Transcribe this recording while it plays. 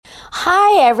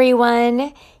Hi,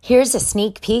 everyone. Here's a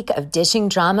sneak peek of Dishing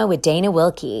Drama with Dana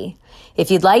Wilkie. If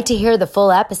you'd like to hear the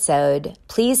full episode,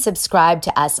 please subscribe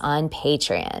to us on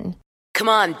Patreon. Come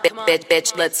on,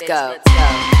 bitch, let's go.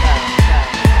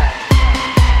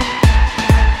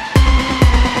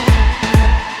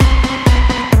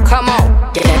 Come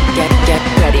on, get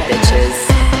ready, bitches.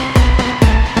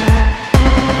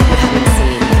 You haven't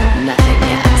seen nothing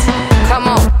yet. Come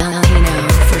on. Valentino,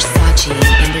 Versace,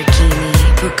 Lamborghini,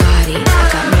 Bugatti. I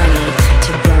got money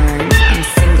to burn. I'm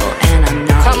single and I'm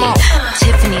naughty. Come on.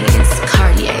 Tiffany's,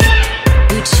 Cartier,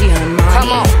 Gucci, Armani.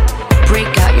 Come on.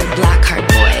 Break out your black card,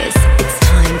 boys. It's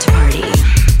time to party.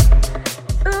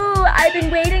 Ooh, I've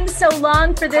been waiting so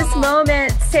long for this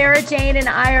moment. Sarah Jane and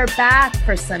I are back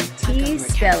for some tea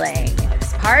spilling.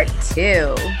 Part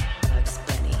 2.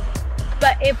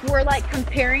 But if we're like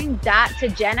comparing that to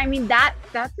Jen, I mean, that's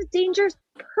a dangerous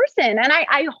person. And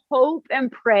I hope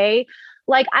and pray,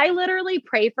 like I literally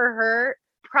pray for her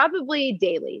probably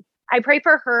daily. I pray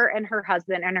for her and her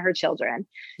husband and her children.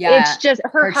 Yeah, it's just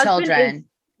her husband children.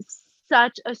 is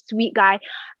such a sweet guy.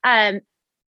 I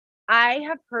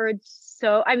have heard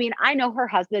I know her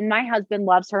husband. My husband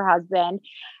loves her husband.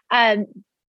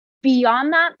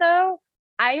 Beyond that though,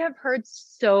 I have heard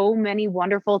so many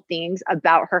wonderful things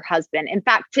about her husband. In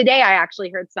fact, today I actually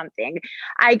heard something.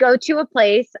 I go to a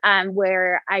place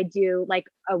where I do like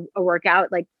a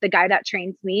workout, like the guy that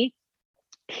trains me.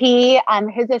 His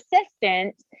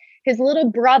assistant, his little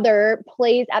brother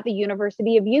plays at the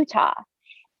University of Utah.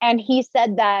 And he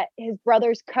said that his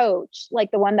brother's coach, like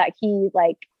the one that he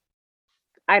like,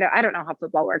 I don't know how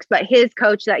football works, but his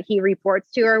coach that he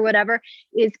reports to or whatever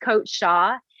is Coach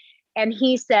Shaw. And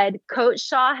he said, Coach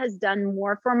Shaw has done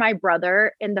more for my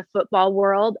brother in the football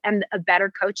world and a better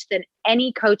coach than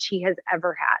any coach he has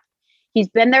ever had. He's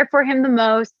been there for him the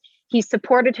most. He's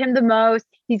supported him the most.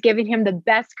 He's given him the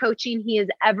best coaching he has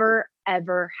ever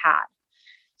had.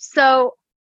 So,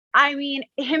 I mean,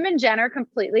 him and Jen are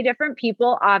completely different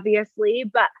people, obviously,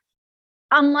 but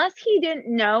unless he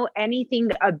didn't know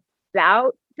anything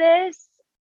about this,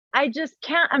 I just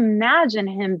can't imagine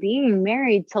him being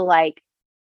married to like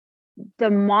the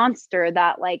monster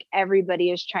that like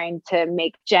everybody is trying to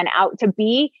make Jen out to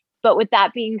be. But with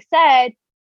that being said,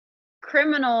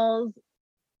 criminals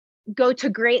go to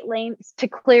great lengths to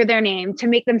clear their name, to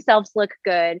make themselves look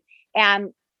good.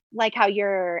 And like how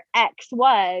your ex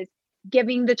was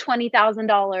giving the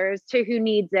 $20,000 to who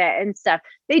needs it and stuff.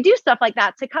 They do stuff like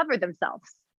that to cover themselves.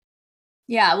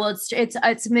 Yeah, well,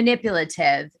 it's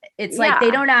manipulative. It's like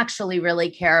they don't actually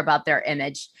really care about their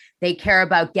image. They care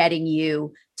about getting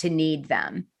you to need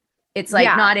them. It's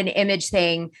like not an image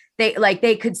thing.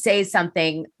 They could say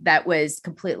something that was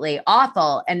completely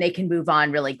awful and they can move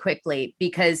on really quickly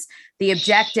because the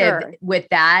objective with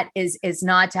that is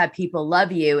not to have people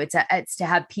love you. It's to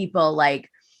have people like,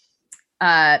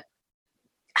 I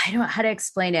don't know how to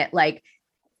explain it. Like,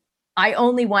 I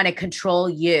only want to control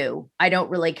you. I don't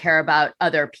really care about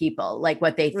other people, like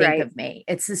what they think of me.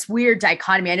 It's this weird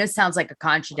dichotomy. I know it sounds like a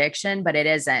contradiction, but it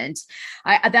isn't.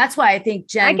 That's why I think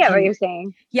Jen. I get what you're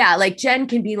saying. Yeah. Like Jen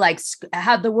can be like,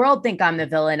 have the world think I'm the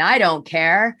villain. I don't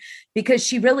care because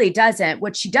she really doesn't.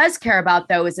 What she does care about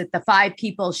though, is that the 5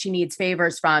 people she needs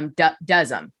favors from does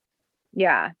them.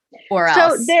 Yeah. Or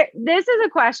else. So this is a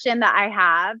question that I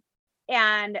have,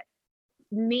 and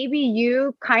maybe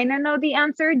you kind of know the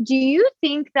answer. Do you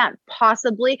think that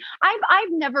possibly I've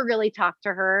never really talked to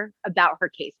her about her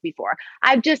case before.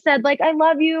 I've just said like, I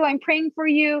love you. I'm praying for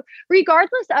you.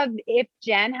 Regardless of if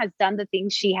Jen has done the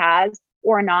things she has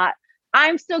or not,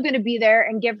 I'm still going to be there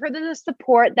and give her the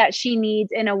support that she needs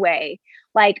in a way.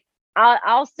 Like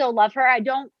I'll still love her. I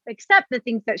don't accept the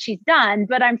things that she's done,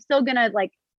 but I'm still going to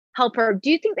like help her. Do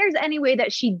you think there's any way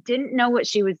that she didn't know what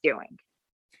she was doing?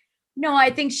 No,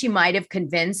 I think she might have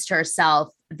convinced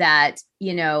herself that,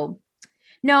 no,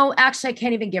 actually, I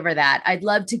can't even give her that. I'd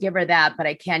love to give her that, but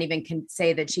I can't even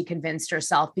say that she convinced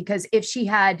herself, because if she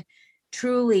had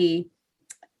truly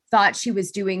thought she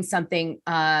was doing something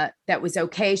that was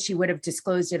okay, she would have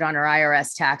disclosed it on her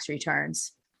IRS tax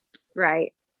returns.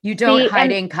 Right. You don't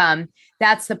hide income.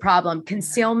 That's the problem.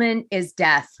 Concealment is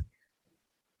death.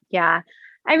 Yeah.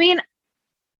 I mean,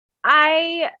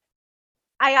 I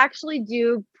actually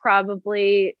do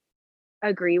probably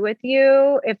agree with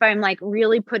you. If I'm like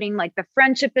really putting like the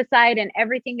friendship aside and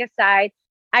everything aside,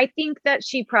 I think that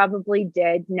she probably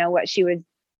did know what she was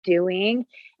doing.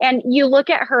 And you look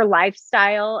at her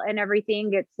lifestyle and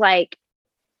everything, it's like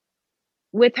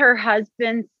with her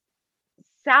husband's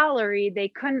salary, they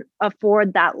couldn't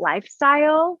afford that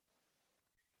lifestyle.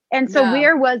 And so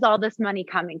where was all this money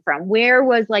coming from? Where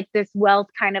was like this wealth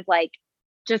kind of like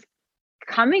just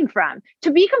coming from.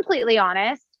 To be completely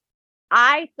honest,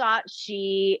 I thought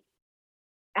she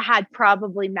had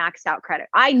probably maxed out credit.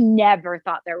 I never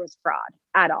thought there was fraud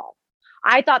at all.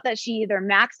 I thought that she either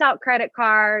maxed out credit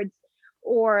cards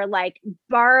or like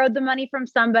borrowed the money from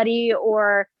somebody,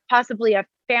 or possibly a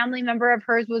family member of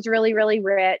hers was really, really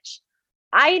rich.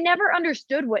 I never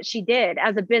understood what she did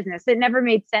as a business. It never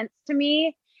made sense to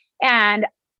me. And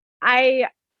I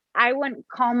wouldn't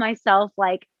call myself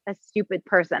like a stupid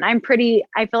person. I feel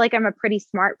like I'm a pretty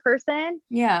smart person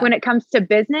when it comes to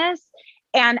business.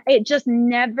 And it just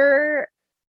never,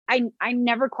 I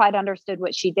never quite understood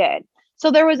what she did. So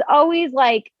there was always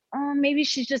like, oh, maybe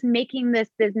she's just making this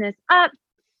business up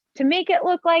to make it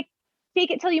look like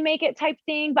fake it till you make it type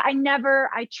thing. But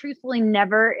I truthfully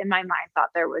never in my mind thought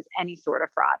there was any sort of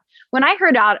fraud. When I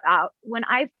heard about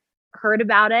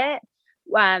it,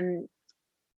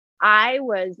 I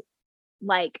was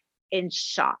like in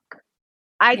shock.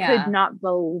 I could not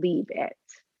believe it.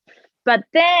 But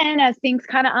then as things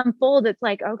kind of unfold, it's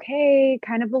like, okay,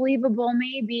 kind of believable,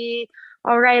 maybe.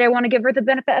 All right, I want to give her the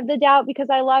benefit of the doubt because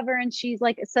I love her and she's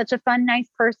like such a fun, nice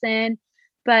person.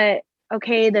 But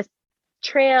okay, this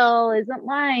trail isn't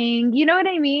lying. You know what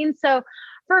I mean? So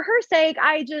for her sake,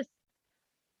 I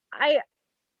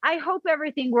hope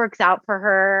everything works out for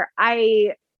her.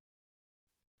 I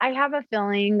have a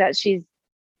feeling that she's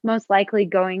most likely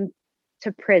going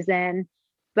to prison,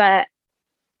 but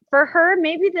for her,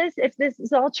 maybe if this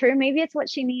is all true, maybe it's what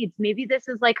she needs. Maybe this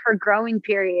is like her growing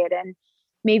period, and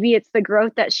maybe it's the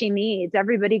growth that she needs.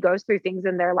 Everybody goes through things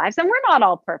in their lives, and we're not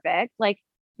all perfect. Like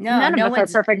none of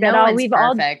us are perfect at all. We've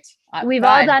all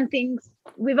done things.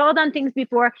 We've all done things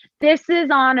before. This is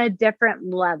on a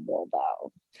different level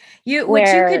though.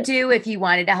 What you could do if you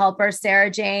wanted to help her,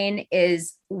 Sarah Jane,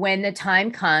 is when the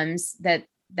time comes that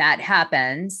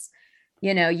happens,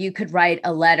 you could write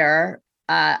a letter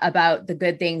about the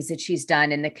good things that she's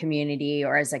done in the community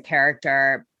or as a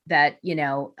character that,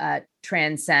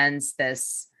 transcends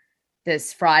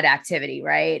this fraud activity.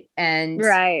 Right. And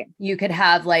you could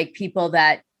have like people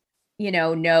that,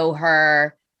 know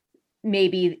her,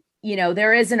 maybe,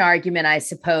 there is an argument, I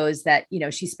suppose, that,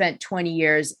 she spent 20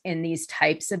 years in these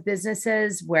types of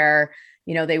businesses where,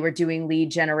 they were doing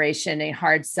lead generation and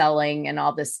hard selling and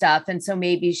all this stuff. And so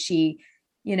maybe she,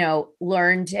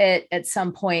 learned it at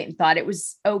some point and thought it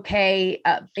was okay.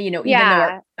 Even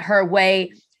though her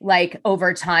way, like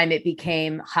over time, it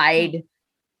became hide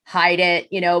it,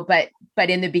 but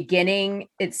in the beginning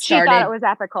it started. She thought it was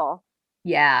ethical.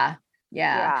 Yeah.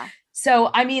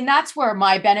 So, I mean, that's where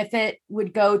my benefit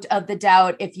would go of the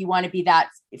doubt. If you want to be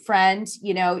that friend,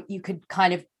 you could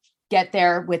kind of get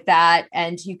there with that.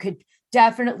 And you could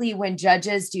definitely, when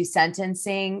judges do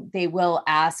sentencing, they will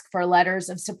ask for letters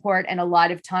of support. And a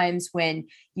lot of times when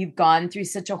you've gone through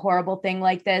such a horrible thing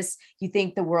like this, you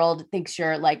think the world thinks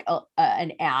you're like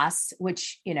an ass,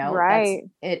 which,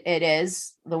 it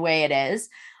is the way it is.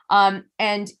 And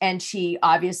she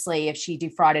obviously, if she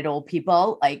defrauded old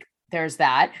people, like there's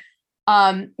that.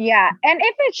 And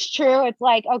if it's true, it's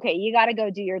like, okay, you got to go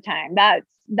do your time.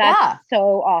 That's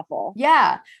so awful.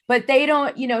 Yeah. But they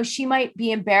don't, she might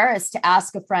be embarrassed to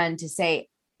ask a friend to say,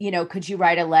 could you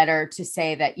write a letter to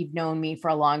say that you've known me for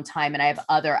a long time and I have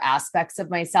other aspects of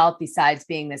myself besides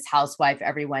being this housewife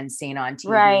everyone's seen on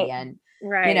TV. And,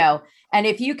 and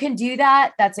if you can do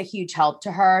that, that's a huge help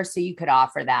to her. So you could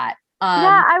offer that.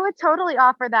 I would totally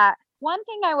offer that. One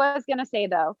thing I was going to say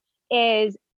though,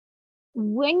 is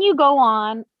when you go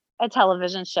on a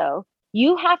television show,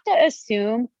 you have to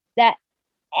assume that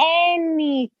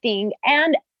anything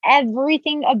and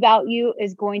everything about you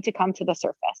is going to come to the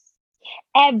surface.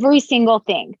 Every single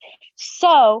thing.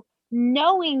 So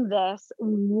knowing this,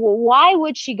 why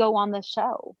would she go on the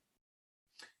show?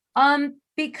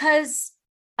 Because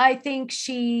I think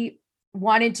she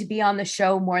wanted to be on the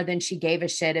show more than she gave a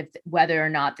shit if whether or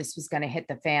not this was going to hit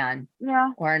the fan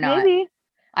or not. Maybe.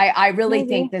 I really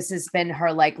think this has been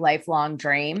her like lifelong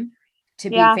dream to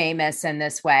be famous in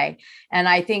this way. And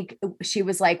I think she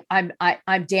was like, I'm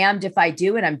damned if I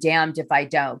do, and I'm damned if I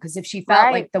don't. Because if she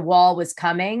felt like the wall was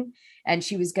coming and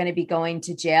she was going to be going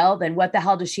to jail, then what the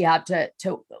hell does she have to,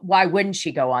 why wouldn't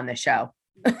she go on the show?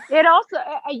 It also,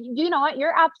 you know what,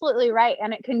 you're absolutely right.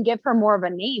 And it can give her more of a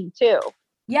name too.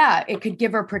 Yeah. It could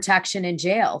give her protection in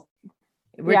jail,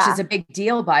 which is a big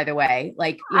deal, by the way.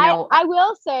 Like, I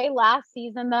will say last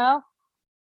season though,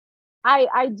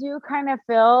 I do kind of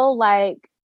feel like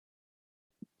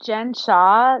Jen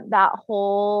Shah, that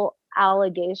whole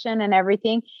allegation and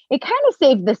everything, it kind of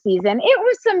saved the season. It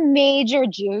was some major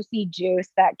juicy juice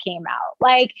that came out.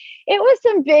 Like it was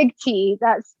some big tea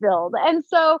that spilled. And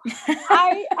so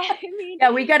I mean, yeah,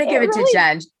 we got to give it to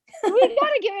Jen. we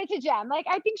gotta give it to Jen. Like,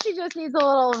 I think she just needs a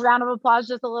little round of applause,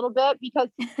 just a little bit, because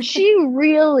she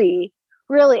really,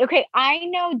 okay. I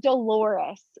know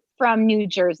Dolores from New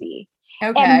Jersey.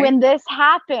 Okay. And when this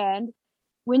happened,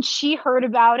 when she heard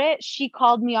about it, she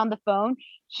called me on the phone.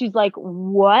 She's like,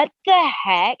 what the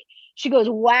heck? She goes,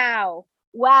 wow.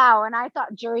 And I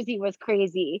thought Jersey was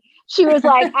crazy. She was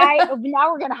like,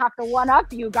 now we're going to have to one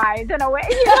up you guys in a way.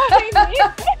 You know what I mean?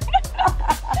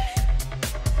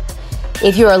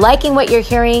 If you are liking what you're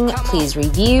hearing, please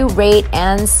review, rate,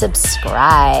 and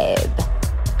subscribe.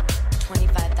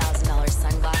 $25,000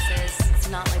 sunglasses. It's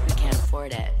not like